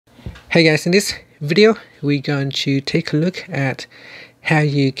Hey guys, in this video we're going to take a look at how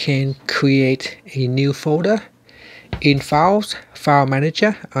you can create a new folder in Files, File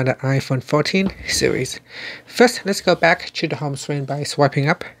Manager on the iPhone 14 series. First, let's go back to the home screen by swiping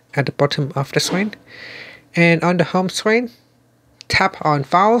up at the bottom of the screen. And on the home screen, tap on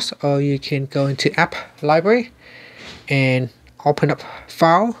Files, or you can go into App Library and open up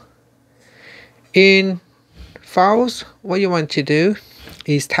File. In Files, what you want to do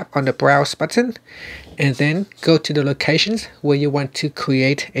is tap on the Browse button and then go to the locations where you want to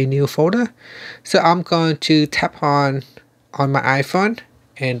create a new folder. So I'm going to tap on my iPhone,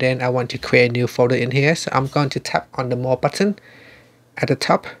 and then I want to create a new folder in here. So I'm going to tap on the More button at the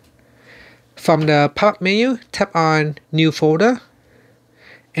top. From the pop-up menu, tap on New Folder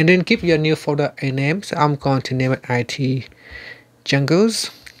and then give your new folder a name. So I'm going to name it IT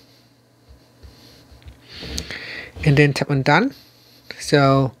Jungles, and then tap on Done.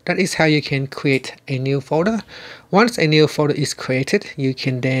 So that is how you can create a new folder. Once a new folder is created, you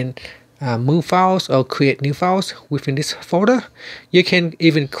can then move files or create new files within this folder. You can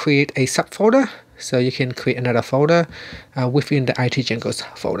even create a subfolder, so you can create another folder within the IT Jungles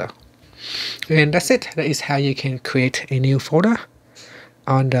folder. And that's it. That is how you can create a new folder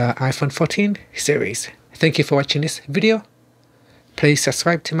on the iPhone 14 series. Thank you for watching this video. Please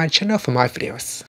subscribe to my channel for more videos.